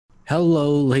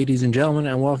Hello, ladies and gentlemen,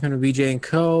 and welcome to BJ and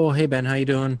Co. Hey, Ben, how you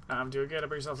doing? I'm doing good. How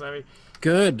about yourself, Savi?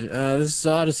 Good. This is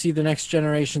Odyssey, the next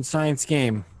generation science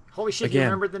game. Holy shit, you Again,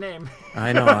 remembered the name.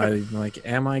 I know. I'm like,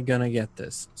 am I gonna get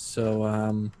this?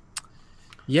 So,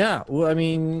 yeah. Well, I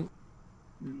mean,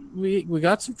 we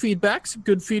got some feedback, some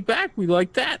good feedback. We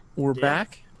like that. We're Yeah.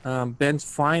 back. Ben's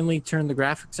finally turned the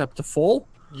graphics up to full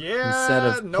instead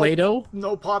Yeah, of no, Play-Doh.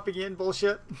 no popping in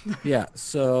bullshit. Yeah,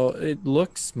 so it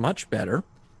looks much better.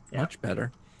 Yeah. Much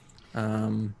better.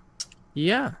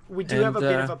 Yeah, We do have and a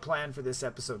bit of a plan for this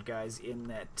episode, guys, in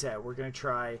that we're going to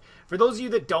try. For those of you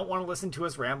that don't want to listen to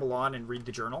us ramble on and read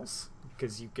the journals,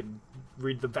 because you can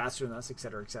read them faster than us,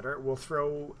 etc., we'll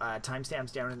throw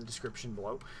timestamps down in the description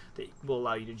below that will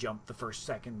allow you to jump the first,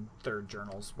 second, third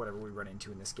journals, whatever we run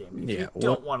into in this game. If you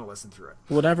don't want to listen through it.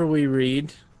 Whatever we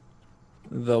read,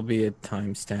 there'll be a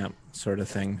timestamp sort of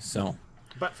thing. So,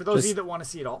 but for those of you that want to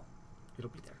see it all,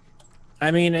 it'll be there. I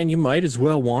mean, and you might as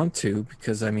well want to,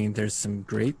 because I mean, there's some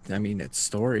great. I mean, it's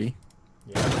story.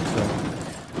 Yeah.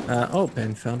 So, oh,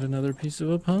 Ben found another piece of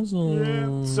a puzzle.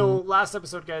 Yeah. So last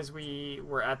episode, guys, we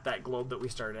were at that globe that we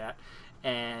started at,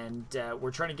 and we're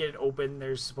trying to get it open.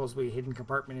 There's supposedly a hidden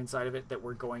compartment inside of it that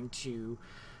we're going to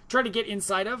try to get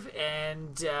inside of,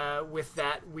 and with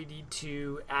that, we need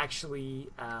to actually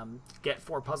get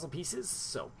 4 puzzle pieces.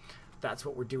 So that's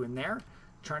what we're doing there.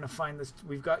 Trying to find this.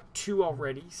 We've got 2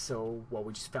 already, so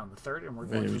we just found the 3rd, and we're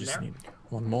going from there. Need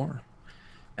 1 more,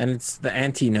 and it's the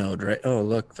anti-node, right? Oh,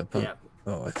 look, yeah.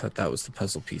 Oh, I thought that was the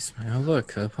puzzle piece. Oh,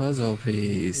 look, a puzzle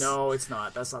piece. No, it's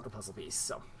not. That's not the puzzle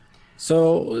piece.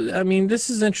 So I mean, this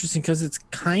is interesting because it's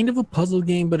kind of a puzzle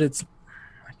game, but it's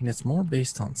more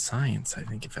based on science, I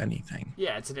think, if anything.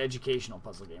 Yeah, it's an educational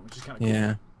puzzle game, which is kind of cool.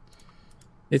 Yeah,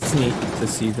 it's neat to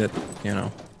see that,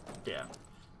 Yeah.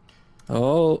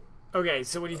 Oh. Okay,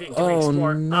 so what do you think? Do we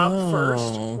explore up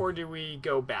first, or do we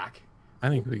go back? I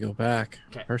think we go back,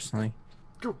 okay. Personally.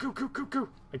 Go.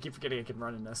 I keep forgetting I can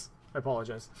run in this. I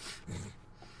apologize.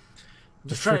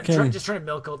 Just trying to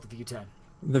milk out the V10.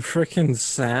 The frickin'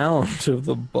 sound of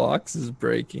the boxes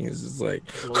breaking is just like...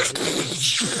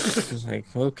 It's like,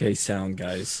 okay, sound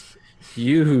guys.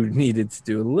 You needed to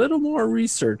do a little more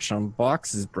research on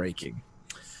boxes breaking.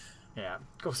 Yeah,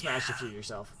 go smash a few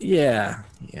yourself. Yeah.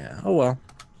 Oh, well.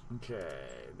 Okay,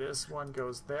 this one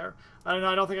goes there. I don't know.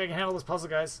 I don't think I can handle this puzzle,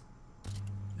 guys.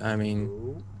 I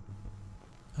mean,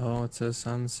 oh, it's a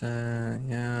sunset.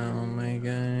 Yeah, oh my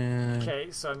god. Okay,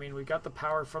 so I mean, we got the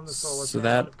power from the solar. So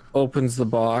that opens the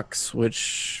box,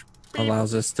 which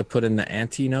allows us to put in the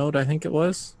anti-node, I think it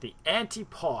was. The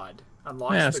antipod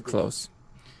unlocks. Yeah, that's close.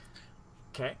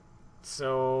 Okay,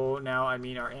 so now I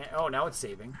mean now it's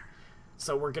saving.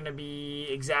 So we're gonna be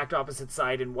exact opposite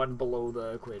side and one below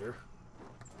the equator.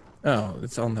 Oh,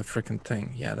 it's on the frickin'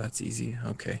 thing. Yeah, that's easy.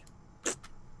 Okay.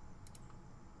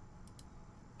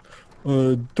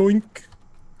 Doink.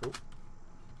 Cool.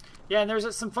 Yeah, and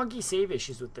there's some funky save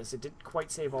issues with this. It didn't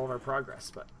quite save all of our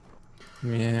progress, but...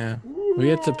 Yeah. We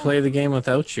had to play the game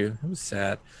without you. It was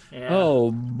sad. Yeah.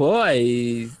 Oh,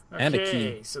 boy. And a key.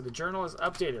 Okay, so the journal is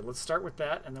updated. Let's start with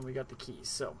that, and then we got the keys.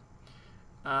 So,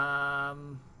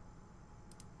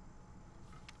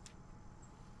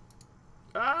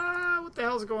 what the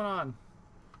hell's going on?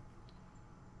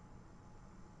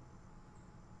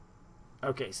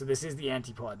 Okay, so this is the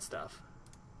antipod stuff.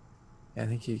 Yeah, I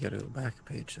think you gotta go back a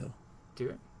page, though. Do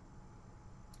it.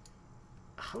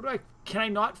 How do I... Can I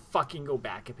not fucking go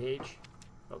back a page?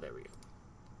 Oh, there we go.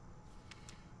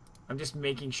 I'm just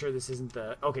making sure this isn't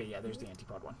the... Okay, yeah, there's the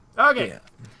antipod one. Okay. Yeah.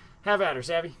 Have at her,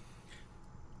 Savi.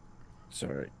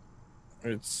 Sorry.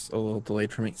 It's a little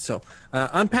delayed for me. So,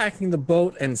 unpacking the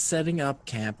boat and setting up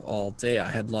camp all day.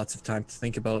 I had lots of time to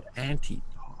think about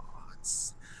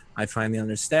antipods. I finally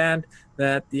understand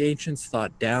that the ancients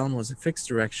thought down was a fixed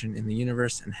direction in the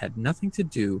universe and had nothing to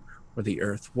do where the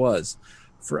Earth was.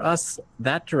 For us,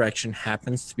 that direction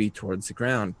happens to be towards the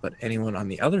ground, but anyone on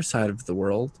the other side of the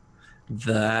world,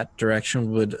 that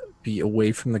direction would be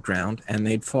away from the ground and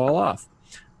they'd fall off.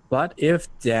 But if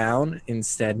down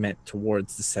instead meant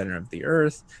towards the center of the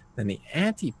Earth, then the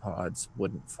antipods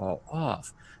wouldn't fall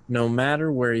off, no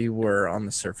matter where you were on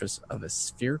the surface of a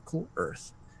spherical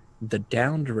Earth. The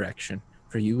down direction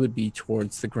for you would be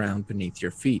towards the ground beneath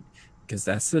your feet, because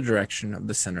that's the direction of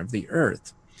the center of the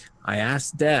Earth. I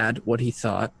asked Dad what he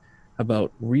thought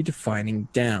about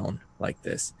redefining down like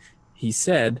this. He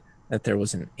said that there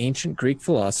was an ancient Greek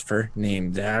philosopher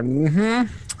named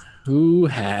who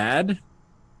had...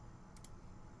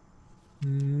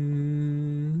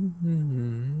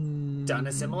 done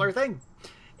a similar thing.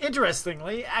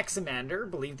 Interestingly, Aximander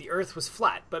believed the Earth was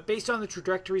flat, but based on the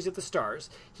trajectories of the stars,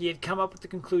 he had come up with the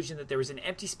conclusion that there was an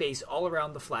empty space all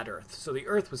around the flat Earth, so the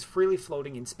Earth was freely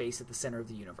floating in space at the center of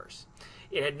the universe.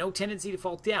 It had no tendency to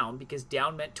fall down because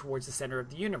down meant towards the center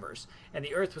of the universe, and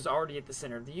the Earth was already at the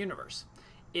center of the universe.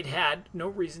 It had no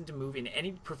reason to move in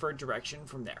any preferred direction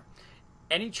from there.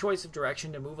 Any choice of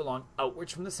direction to move along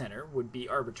outwards from the center would be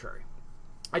arbitrary.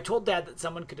 I told Dad that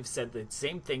someone could have said the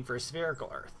same thing for a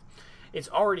spherical Earth. It's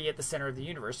already at the center of the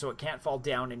universe, so it can't fall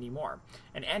down anymore.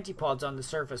 And antipodes on the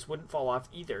surface wouldn't fall off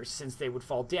either, since they would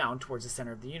fall down towards the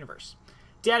center of the universe.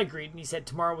 Dad agreed, and he said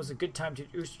tomorrow was a good time to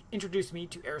introduce me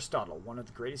to Aristotle, one of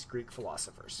the greatest Greek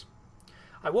philosophers.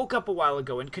 I woke up a while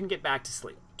ago and couldn't get back to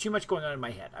sleep. Too much going on in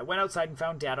my head. I went outside and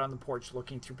found Dad on the porch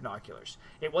looking through binoculars.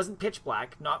 It wasn't pitch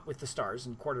black, not with the stars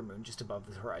and quarter moon just above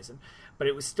the horizon, but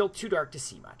it was still too dark to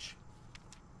see much.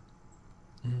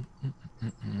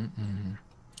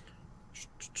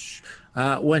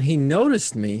 When he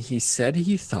noticed me, he said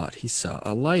he thought he saw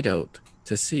a light out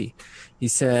to sea. He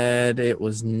said it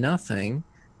was nothing,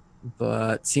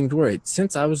 but seemed worried.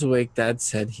 Since I was awake, Dad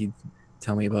said he'd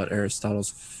tell me about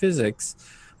Aristotle's physics,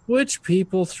 which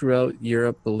people throughout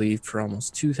Europe believed for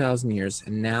almost 2,000 years,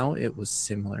 and now it was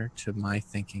similar to my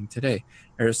thinking today.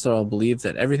 Aristotle believed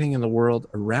that everything in the world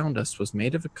around us was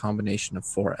made of a combination of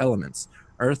four elements: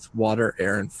 earth, water,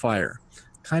 air, and fire,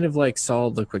 kind of like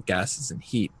solid, liquid, gases, and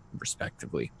heat,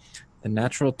 respectively. The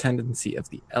natural tendency of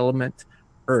the element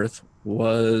earth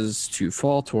was to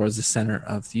fall towards the center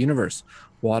of the universe.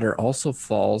 Water also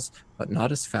falls, but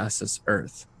not as fast as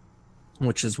earth,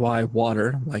 which is why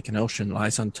water, like an ocean,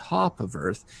 lies on top of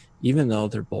earth, even though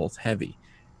they're both heavy.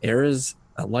 Air is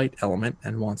a light element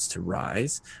and wants to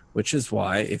rise, which is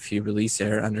why if you release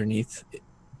air underneath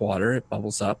water, it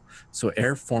bubbles up. So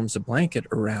air forms a blanket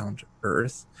around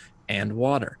earth and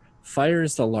water. Fire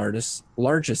is the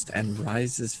largest and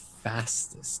rises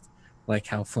fastest, like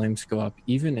how flames go up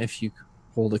even if you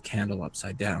hold a candle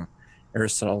upside down.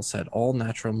 Aristotle said all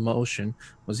natural motion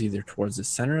was either towards the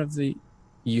center of the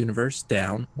universe,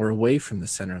 down, or away from the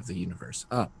center of the universe,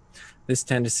 up. This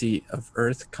tendency of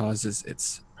Earth causes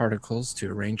its particles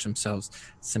to arrange themselves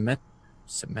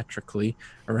symmetrically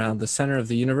around the center of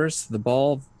the universe, the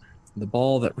ball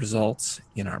that results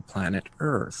in our planet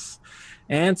Earth.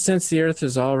 And since the Earth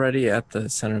is already at the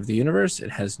center of the universe,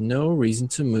 it has no reason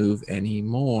to move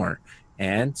anymore.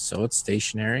 And so it's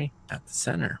stationary at the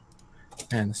center.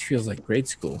 Man, this feels like grade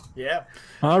school. Yeah.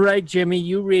 All right, Jimmy,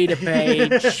 you read a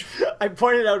page. I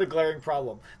pointed out a glaring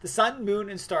problem. The sun, moon,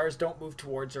 and stars don't move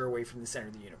towards or away from the center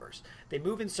of the universe. They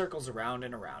move in circles around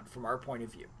and around from our point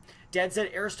of view. Dad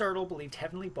said Aristotle believed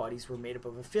heavenly bodies were made up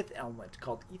of a fifth element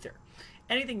called ether.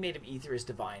 Anything made of ether is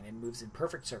divine and moves in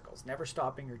perfect circles, never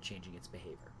stopping or changing its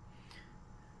behavior.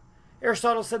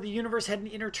 Aristotle said the universe had an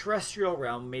inner terrestrial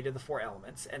realm made of the four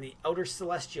elements and the outer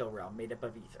celestial realm made up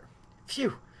of ether.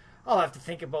 Phew! I'll have to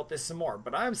think about this some more,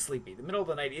 but I'm sleepy. The middle of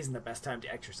the night isn't the best time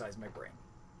to exercise my brain.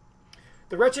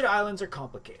 The Wretched Islands are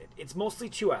complicated. It's mostly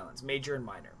two islands, major and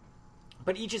minor.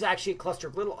 But each is actually a cluster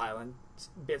of little island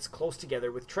bits close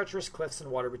together with treacherous cliffs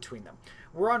and water between them.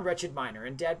 We're on Wretched Minor,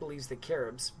 and Dad believes the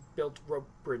Caribs built rope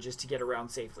bridges to get around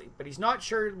safely, but he's not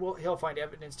sure he'll find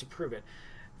evidence to prove it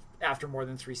after more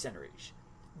than 3 centuries.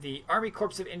 The Army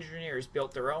Corps of Engineers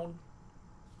built their own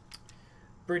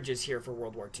bridges here for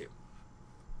World War II.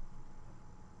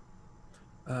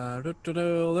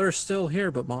 They're still here,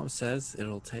 but Mom says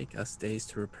it'll take us days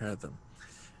to repair them.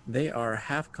 They are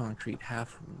half concrete,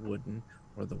 half wooden,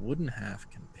 or the wooden half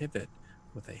can pivot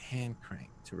with a hand crank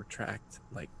to retract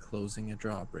like closing a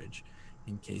drawbridge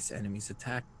in case enemies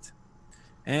attacked,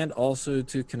 and also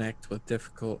to connect with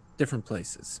different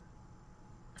places.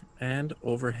 And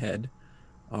overhead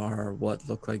are what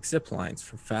look like zip lines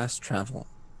for fast travel,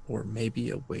 or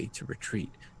maybe a way to retreat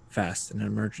fast in an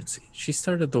emergency. She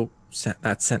started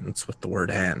that sentence with the word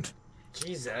 "and."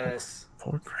 Jesus.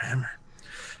 Poor grammar.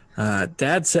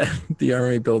 Dad said the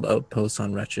Army built outposts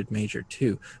on Wretched Major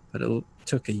too, but it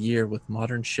took a year with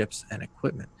modern ships and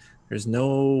equipment. There's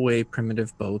no way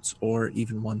primitive boats, or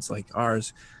even ones like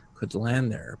ours, could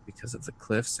land there because of the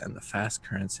cliffs and the fast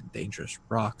currents and dangerous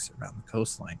rocks around the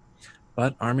coastline.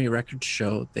 But Army records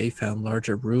show they found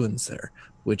larger ruins there,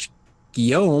 which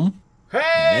Guillaume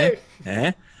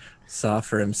saw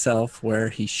for himself, where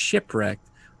he shipwrecked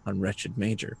on Wretched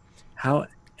Major. How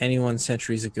anyone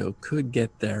centuries ago could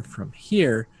get there from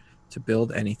here to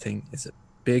build anything is a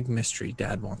big mystery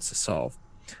Dad wants to solve.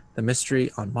 The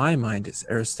mystery on my mind is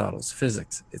Aristotle's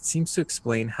physics. It seems to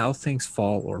explain how things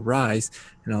fall or rise,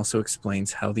 and also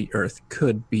explains how the Earth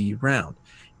could be round.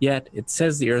 Yet, it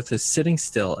says the Earth is sitting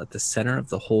still at the center of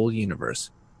the whole universe.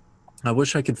 I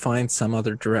wish I could find some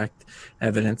other direct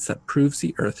evidence that proves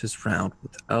the Earth is round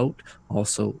without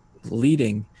also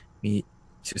leading me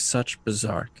to such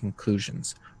bizarre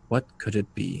conclusions. What could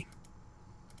it be?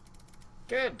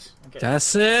 Good. Okay.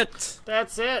 That's it.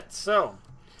 That's it. So,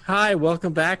 Hi,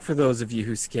 welcome back for those of you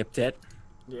who skipped it.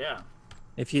 yeah,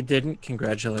 If you didn't,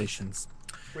 congratulations.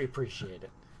 we appreciate it.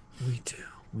 We do.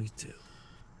 We do.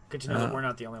 Good to know that we're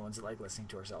not the only ones that like listening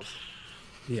to ourselves.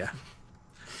 Yeah.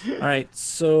 All right.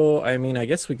 So, I mean, I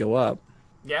guess we go up.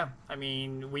 Yeah, I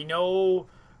mean, we know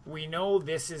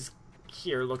this is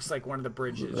here. Looks like one of the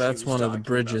bridges. That's one of the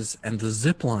bridges and the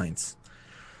zip lines.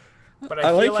 But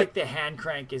I feel like the hand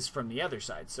crank is from the other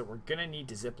side, so we're gonna need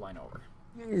to zip line over.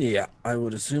 Yeah, I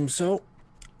would assume so.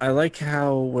 I like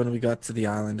how when we got to the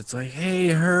island, it's like, hey,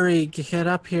 hurry, get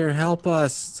up here, help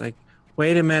us. It's like,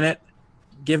 wait a minute.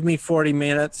 Give me 40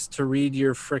 minutes to read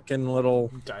your frickin'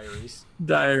 little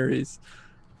diaries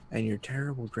and your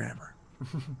terrible grammar.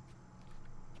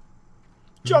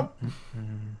 Jump!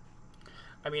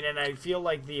 I mean, and I feel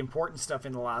like the important stuff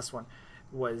in the last one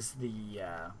was the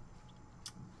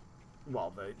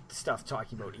stuff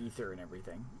talking about ether and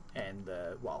everything, and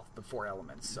the four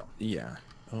elements. So yeah.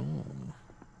 Oh.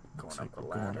 Going up the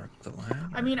ladder.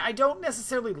 I mean, I don't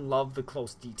necessarily love the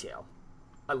close detail.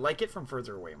 I like it from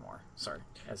further away more. Sorry.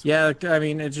 Yeah, I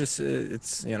mean, it's,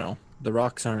 you know, the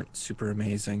rocks aren't super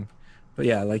amazing. But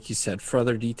yeah, like you said,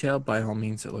 further detail, by all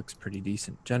means, it looks pretty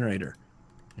decent. Generator.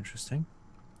 Interesting.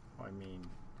 I mean,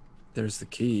 there's the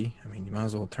key. I mean, you might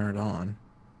as well turn it on.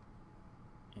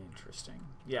 Interesting.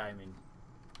 Yeah, I mean,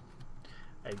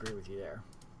 I agree with you there.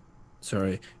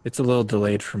 Sorry, it's a little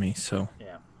delayed for me, so.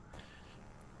 Yeah.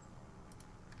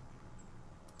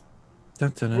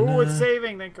 Oh, it's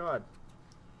saving, thank God.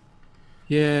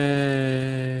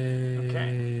 Yay.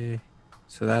 Okay.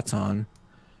 So that's on.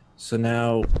 So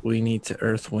now we need to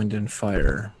earth, wind, and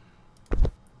fire.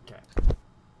 Okay.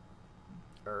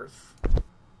 Earth,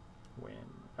 wind,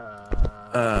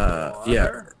 water.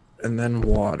 Yeah, and then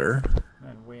water.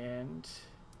 Then wind.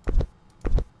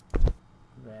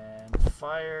 Then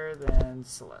fire, then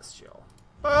celestial.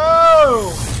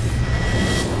 Oh!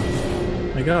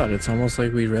 My God, it's almost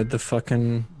like we read the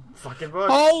fucking book.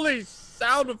 Holy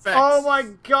sound effects! Oh my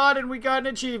God, and we got an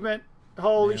achievement.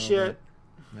 Holy shit.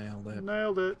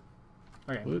 Nailed it.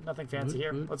 Okay, nothing fancy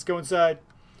here. Let's go inside.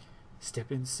 Step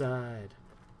inside.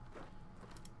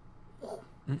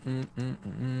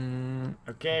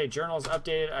 Okay, journal's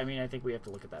updated. I mean, I think we have to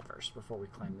look at that first before we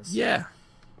climb this. Yeah.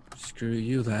 Screw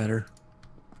you, ladder.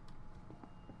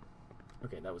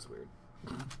 Okay, that was weird.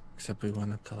 Except we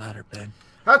went up the ladder, Ben.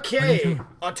 Okay!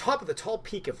 On top of the tall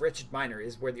peak of Wretched Miner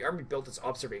is where the army built its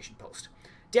observation post.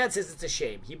 Dad says it's a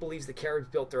shame. He believes the Caribs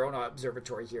built their own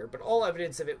observatory here, but all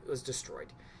evidence of it was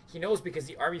destroyed. He knows because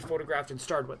the army photographed and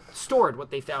stored what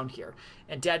they found here,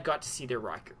 and Dad got to see their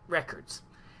records.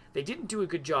 They didn't do a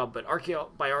good job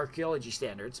by archaeology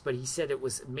standards, but he said it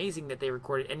was amazing that they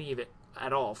recorded any of it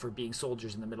at all for being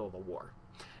soldiers in the middle of a war.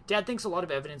 Dad thinks a lot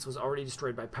of evidence was already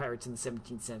destroyed by pirates in the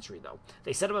 17th century, though.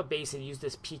 They set up a base and used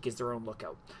this peak as their own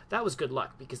lookout. That was good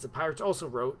luck, because the pirates also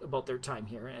wrote about their time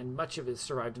here, and much of it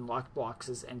survived in locked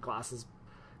boxes and glass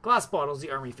bottles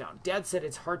the army found. Dad said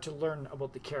it's hard to learn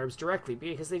about the Caribs directly,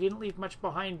 because they didn't leave much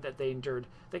behind that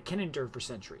can endure for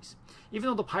centuries. Even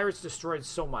though the pirates destroyed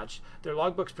so much, their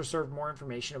logbooks preserved more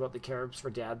information about the Caribs for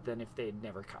Dad than if they had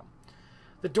never come.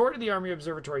 The door to the Army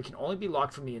Observatory can only be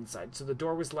locked from the inside, so the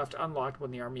door was left unlocked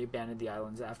when the Army abandoned the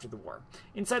islands after the war.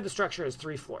 Inside the structure has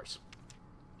 3 floors,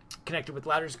 connected with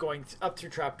ladders going up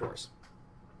through trapdoors.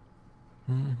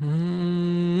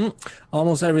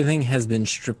 Almost everything has been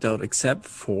stripped out except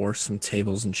for some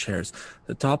tables and chairs.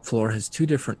 The top floor has 2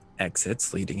 different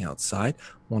exits leading outside.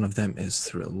 One of them is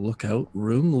through a lookout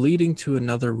room leading to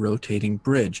another rotating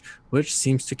bridge, which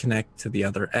seems to connect to the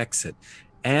other exit.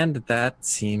 And that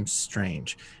seems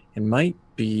strange. It might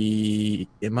be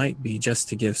just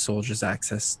to give soldiers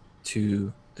access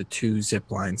to the 2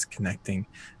 zip lines connecting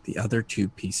the other 2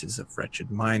 pieces of Wretched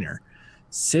Miner.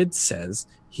 Sid says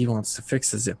he wants to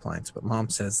fix the zip lines, but Mom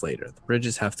says later. The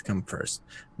bridges have to come first.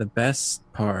 The best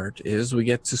part is we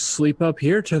get to sleep up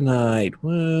here tonight.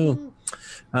 Woo.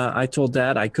 I told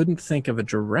Dad I couldn't think of a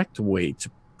direct way to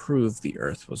prove the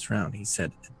Earth was round. He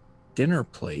said, a dinner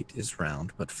plate is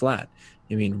round but flat.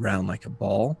 You mean round like a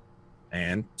ball?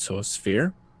 And so a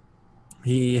sphere?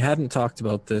 He hadn't talked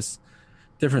about this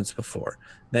difference before.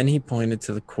 Then he pointed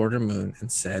to the quarter moon and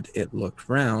said it looked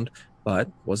round, but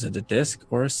was it a disc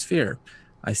or a sphere?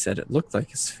 I said it looked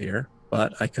like a sphere,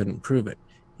 but I couldn't prove it.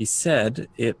 He said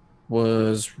it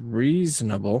was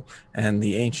reasonable, and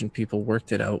the ancient people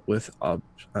worked it out with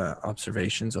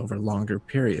observations over longer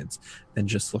periods than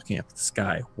just looking at the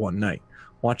sky one night,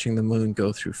 watching the moon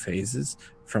go through phases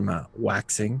from a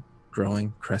waxing,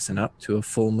 growing crescent up to a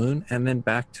full moon, and then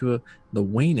back to the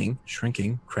waning,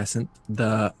 shrinking crescent.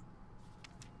 The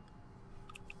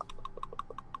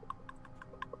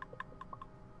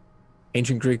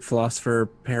ancient Greek philosopher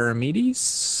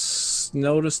Parmenides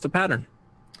noticed a pattern.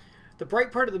 The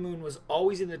bright part of the moon was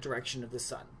always in the direction of the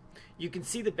sun. You can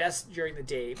see the best during the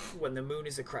day when the moon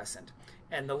is a crescent,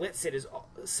 and the lit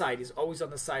side is always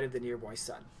on the side of the nearby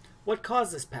sun. What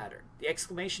caused this pattern? The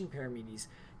explanation Parmenides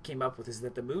came up with is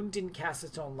that the moon didn't cast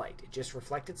its own light, it just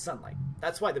reflected sunlight.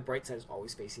 That's why the bright side is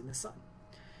always facing the sun.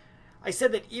 I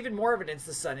said that even more evidence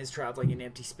the sun is traveling in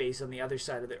empty space on the other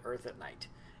side of the earth at night.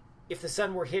 If the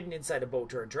sun were hidden inside a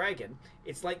boat or a dragon,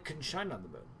 its light couldn't shine on the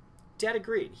moon. Dad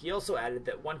agreed. He also added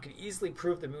that one could easily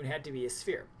prove the moon had to be a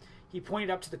sphere. He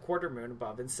pointed up to the quarter moon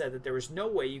above and said that there was no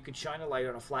way you could shine a light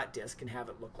on a flat disk and have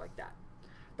it look like that.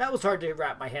 That was hard to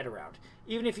wrap my head around.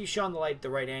 Even if you shone the light at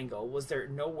the right angle, was there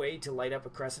no way to light up a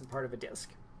crescent part of a disk?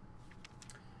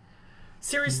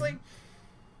 Seriously?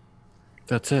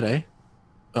 That's it, eh?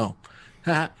 Oh.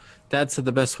 Dad said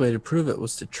the best way to prove it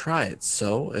was to try it,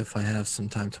 so if I have some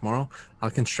time tomorrow,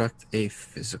 I'll construct a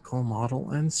physical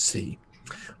model and see.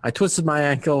 I twisted my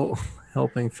ankle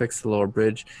helping fix the lower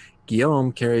bridge.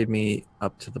 Guillaume carried me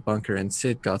up to the bunker, and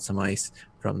Sid got some ice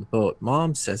from the boat.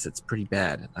 Mom says it's pretty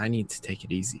bad, and I need to take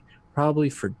it easy, probably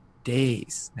for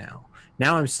days now.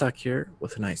 Now I'm stuck here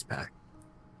with an ice pack.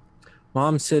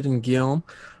 Mom, Sid, and Guillaume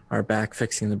are back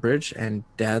fixing the bridge, and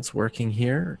Dad's working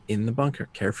here in the bunker,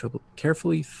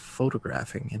 carefully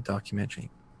photographing and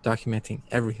documenting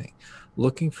everything,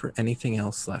 looking for anything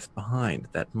else left behind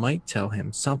that might tell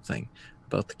him something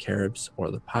about the Caribs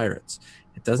or the pirates.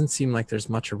 It doesn't seem like there's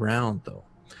much around, though.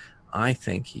 I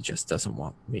think he just doesn't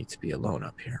want me to be alone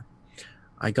up here.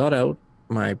 I got out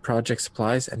my project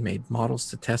supplies and made models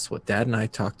to test what Dad and I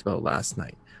talked about last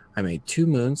night. I made 2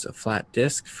 moons, a flat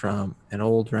disc from an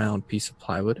old round piece of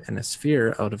plywood, and a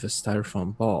sphere out of a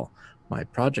styrofoam ball. My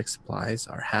project supplies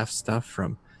are half stuff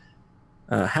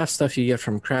you get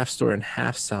from a craft store and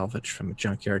half salvage from a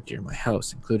junkyard near my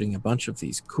house, including a bunch of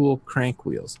these cool crank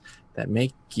wheels that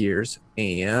make gears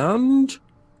and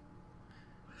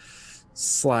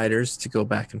sliders to go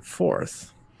back and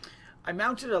forth. I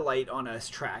mounted a light on a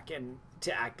track and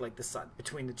to act like the sun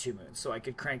between the 2 moons so I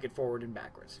could crank it forward and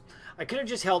backwards. I could have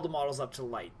just held the models up to the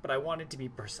light, but I wanted to be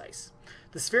precise.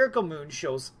 The spherical moon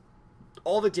shows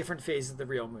all the different phases the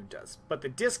real moon does, but the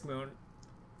disk moon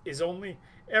is only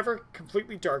ever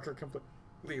completely dark or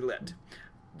completely lit.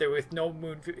 There with no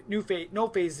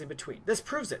phases in between. This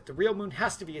proves it. The real moon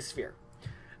has to be a sphere.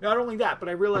 Not only that, but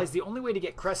I realized the only way to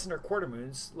get crescent or quarter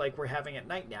moons, like we're having at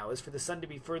night now, is for the sun to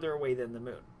be further away than the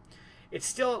moon. It's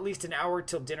still at least an hour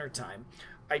till dinner time.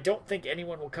 I don't think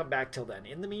anyone will come back till then.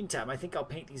 In the meantime, I think I'll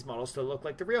paint these models to look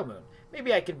like the real moon.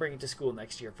 Maybe I can bring it to school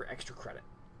next year for extra credit.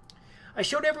 I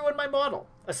showed everyone my model,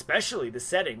 especially the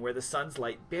setting where the sun's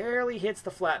light barely hits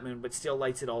the flat moon but still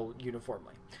lights it all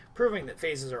uniformly, proving that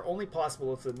phases are only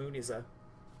possible if the moon is a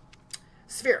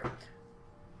sphere.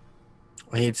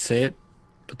 I hate to say it,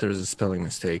 but there's a spelling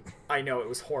mistake. I know, it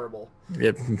was horrible.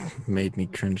 It made me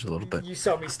cringe a little bit. You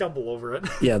saw me stumble over it.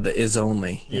 Yeah, the is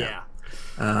only. Yeah.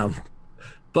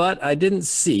 But I didn't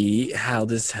see how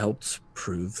this helped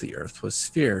prove the Earth was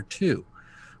sphere, too.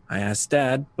 I asked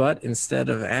Dad, but instead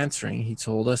of answering, he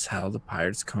told us how the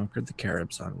pirates conquered the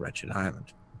Caribs on Wretched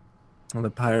Island. And the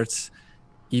pirates,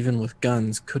 even with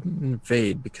guns, couldn't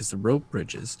invade because the rope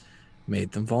bridges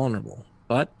made them vulnerable.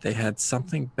 But they had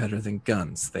something better than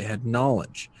guns. They had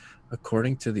knowledge.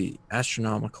 According to the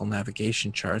astronomical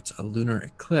navigation charts, a lunar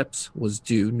eclipse was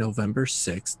due November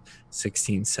 6th,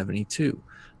 1672.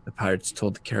 The pirates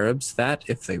told the Caribs that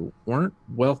if they weren't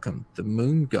welcomed, the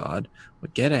moon god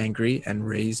would get angry and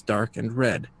raise dark and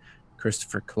red.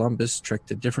 Christopher Columbus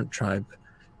tricked a different tribe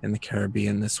in the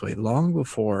Caribbean this way long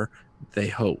before, and they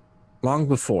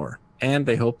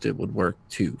hoped it would work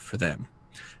too for them.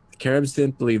 The Caribs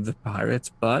didn't believe the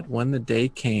pirates, but when the day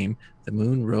came, the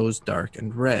moon rose dark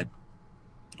and red.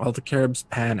 All the Caribs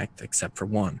panicked except for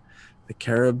one. The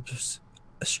Caribs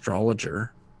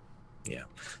astrologer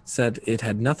said it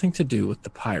had nothing to do with the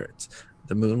pirates.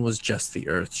 The moon was just the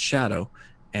Earth's shadow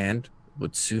and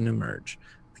would soon emerge.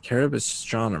 The Carib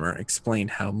astronomer explained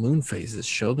how moon phases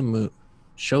show the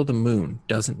moon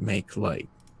doesn't make light.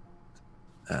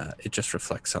 It just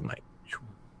reflects sunlight.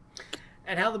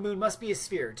 And how the moon must be a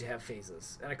sphere to have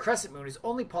phases. And a crescent moon is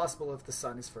only possible if the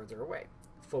sun is further away.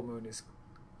 Full moon is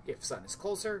if sun is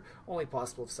closer, only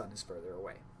possible if sun is further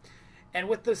away. And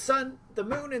with the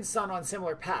moon and sun on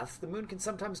similar paths, the moon can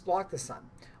sometimes block the sun.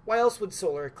 Why else would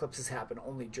solar eclipses happen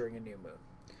only during a new moon?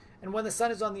 And when the sun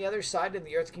is on the other side and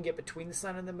the earth can get between the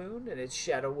sun and the moon and its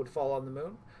shadow would fall on the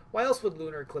moon, why else would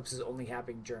lunar eclipses only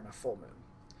happen during a full moon?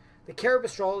 The Carib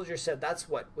astrologer said that's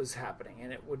what was happening,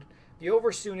 and it would be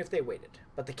over soon if they waited.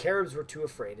 But the Caribs were too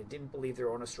afraid and didn't believe their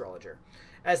own astrologer.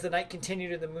 As the night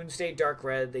continued and the moon stayed dark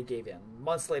red, they gave in.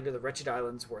 Months later, the wretched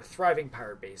islands were a thriving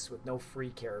pirate base with no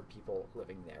free Carib people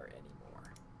living there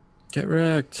anymore. Get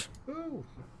wrecked. Ooh.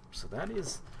 So that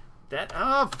is... that...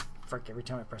 Oh, frick, every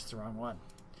time I press the wrong one.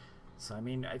 So, I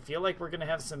mean, I feel like we're going to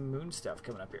have some moon stuff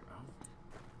coming up here.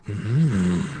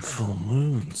 Full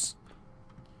moons.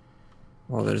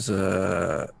 Well, there's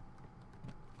a...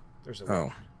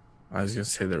 Oh, I was going to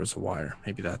say there was a wire.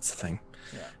 Maybe that's the thing.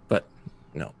 Yeah. But,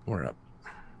 no, we're up.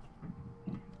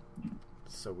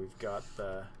 So we've got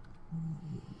the...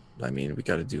 I mean, we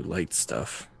got to do light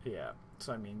stuff. Yeah.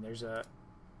 So, I mean, there's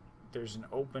an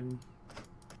open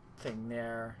thing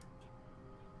there.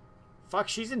 Fuck,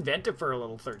 she's inventive for a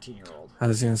little 13-year-old. I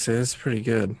was going to say, that's pretty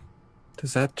good.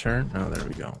 Does that turn? Oh, there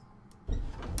we go.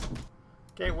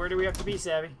 Okay, where do we have to be,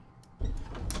 Savi?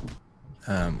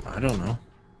 I don't know.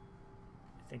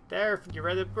 I think there. You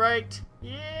read it right.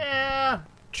 Yeah.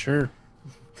 Sure.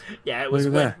 Yeah, it was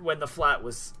when the flat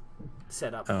was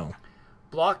set up. Oh.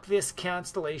 Block this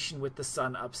constellation with the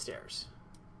sun upstairs.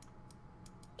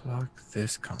 Block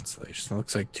this constellation. It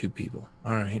looks like 2 people.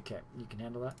 All right. Okay, you can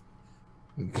handle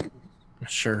that.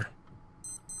 Sure.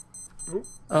 Ooh.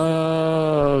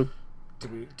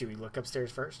 Do we look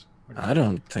upstairs first? I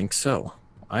don't think so.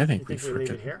 I think we leave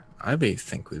it here. I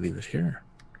think we leave it here.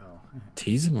 Oh.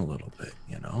 Tease him a little bit,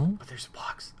 you know. But there's a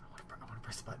box. I want to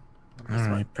press the button. All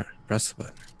right, press the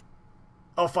button.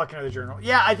 Oh fuck! Another journal.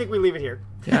 Yeah, I think we leave it here.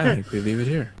 Yeah, I think we leave it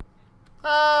here.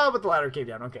 But the ladder came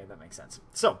down. Okay, that makes sense.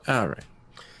 So. All right.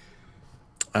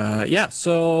 Yeah,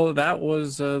 so that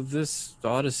was this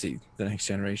Odyssey, the next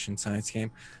generation science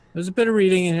game. There's a bit of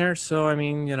reading in here, so I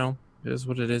mean, you know, it is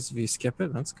what it is. If you skip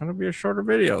it, that's going to be a shorter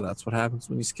video. That's what happens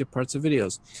when you skip parts of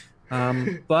videos.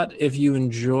 But if you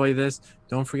enjoy this,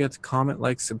 don't forget to comment,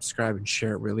 like, subscribe, and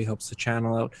share. It really helps the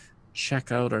channel out.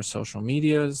 Check out our social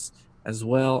medias as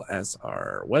well as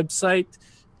our website.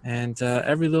 And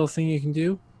every little thing you can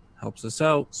do helps us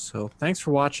out. So thanks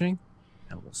for watching.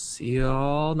 And we'll see you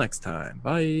all next time.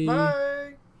 Bye.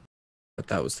 Bye. But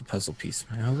that was the puzzle piece.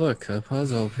 Oh, look, a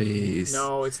puzzle piece.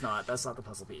 No, it's not. That's not the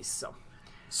puzzle piece.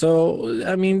 So,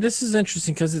 I mean, this is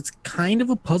interesting because it's kind of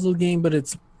a puzzle game, but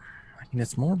it's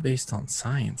more based on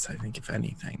science, I think, if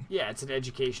anything. Yeah, it's an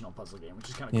educational puzzle game, which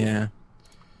is kind of cool. Yeah.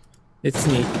 It's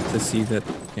neat to see that,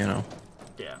 you know.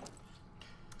 Yeah.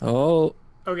 Oh.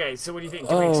 Okay, so what do you think?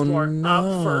 Do we explore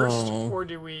up first, or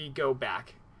do we go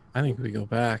back? I think we go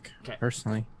back, okay.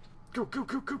 Personally. Go.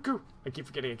 I keep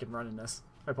forgetting I can run in this.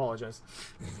 I apologize.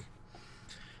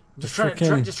 Just trying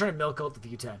to milk out the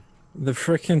view time. The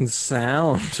freaking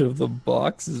sound of the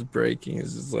boxes breaking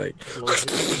is just like...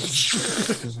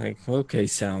 It's like, okay,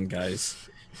 sound guys.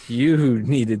 You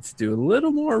needed to do a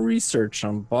little more research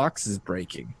on boxes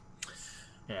breaking.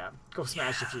 Yeah, go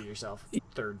smash a few yourself.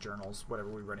 Third journals, whatever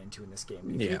we run into in this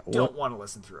game. If yeah, you don't want to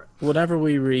listen through it. Whatever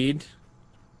we read,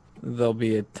 there'll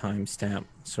be a timestamp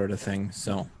sort of thing.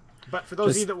 So, but for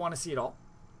those of you that want to see it all,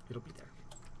 it'll be there.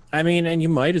 I mean, and you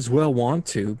might as well want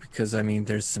to, because I mean,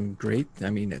 there's some great. I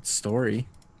mean, it's story.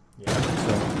 Yeah.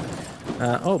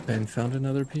 So, oh, Ben found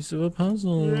another piece of a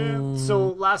puzzle. Yeah. So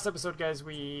last episode, guys,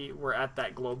 we were at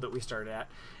that globe that we started at,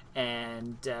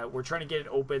 and we're trying to get it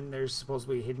open. There's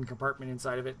supposedly a hidden compartment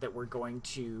inside of it that we're going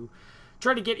to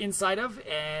try to get inside of,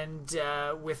 and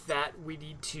with that, we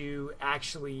need to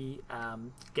actually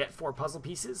get 4 puzzle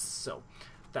pieces. So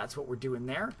that's what we're doing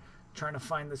there. Trying to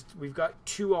find this. We've got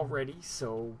 2 already,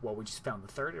 so we just found the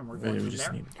 3rd, and we're going from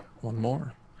there. Need 1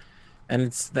 more, and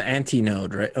it's the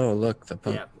anti-node, right? Oh, look, the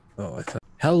yeah. Oh, I thought.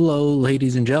 Hello,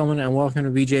 ladies and gentlemen, and welcome to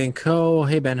BJ & Co.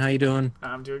 Hey, Ben, how you doing?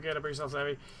 I'm doing good. How about yourself,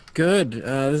 Savi? Good.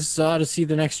 This is Odyssey,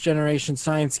 the next generation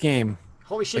science game.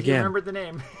 Holy shit! Again, you remembered the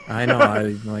name. I know.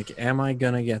 I'm like, am I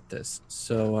gonna get this?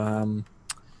 So,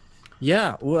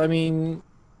 yeah. Well, I mean.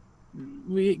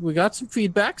 We got some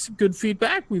feedback, some good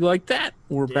feedback. We like that.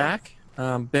 We're back.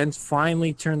 Ben's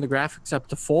finally turned the graphics up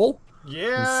to full.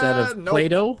 Yeah. Instead of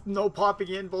Play-Doh. No popping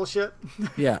in bullshit.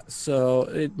 Yeah. So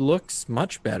it looks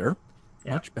much better.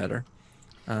 Yeah. Much better.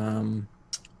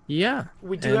 Yeah.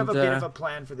 We do have a bit of a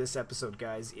plan for this episode,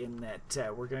 guys, in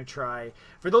that we're going to try...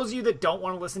 For those of you that don't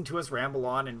want to listen to us ramble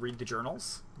on and read the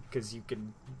journals, because you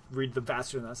can read them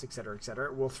faster than us, etc.,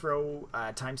 etc., we'll throw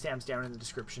timestamps down in the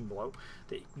description below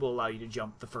that will allow you to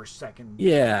jump the first second.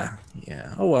 Yeah.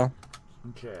 Yeah. Oh, well.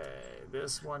 Okay.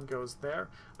 this one goes there.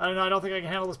 I don't know. I don't think I can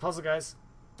handle this puzzle, guys.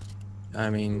 I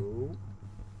mean, Ooh.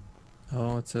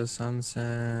 oh, it's a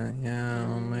sunset. Yeah,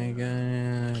 oh my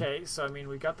god. Okay, so I mean,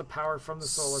 we got the power from the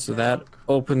solar So panel. that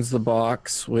opens the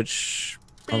box, which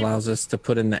allows us to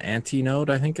put in the anti-node,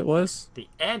 I think it was. The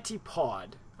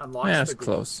antipod unlocks Yeah, the it's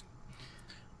globe. close.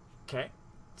 Okay,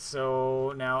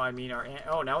 so now I mean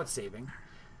oh, now it's saving.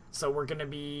 So we're gonna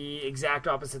be exact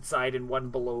opposite side and one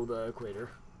below the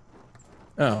equator.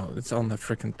 Oh, it's on the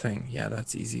frickin' thing. Yeah,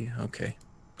 that's easy. Okay.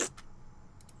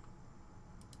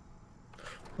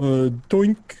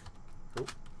 Doink.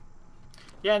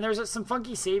 Yeah, and there's some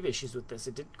funky save issues with this.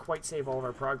 It didn't quite save all of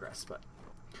our progress, but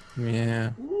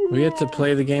Yeah. We had to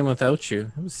play the game without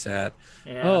you. It was sad.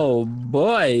 yeah. Oh,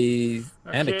 boy.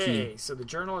 And a key. Okay, so the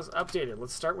journal is updated.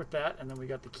 Let's start with that, and then we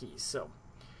got the keys. So,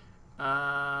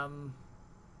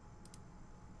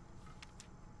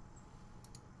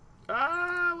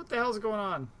 what the hell's going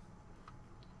on?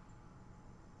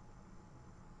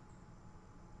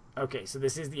 Okay, so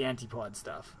this is the antipod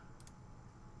stuff.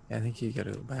 Yeah, I think you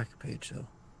gotta go back a page, though.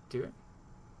 Do it.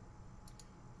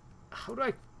 How do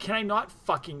I... Can I not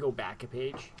fucking go back a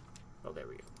page? Oh, there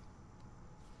we go.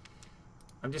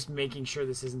 I'm just making sure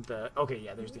this isn't the... Okay,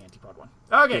 yeah, there's the antipod one.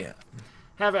 Okay. Yeah.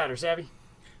 Have at her, Savi.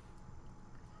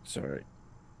 Sorry.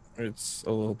 It's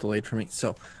a little delayed for me.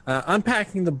 So,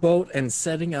 unpacking the boat and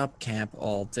setting up camp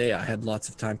all day. I had lots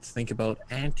of time to think about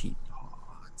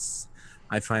antipods.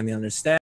 I finally understand.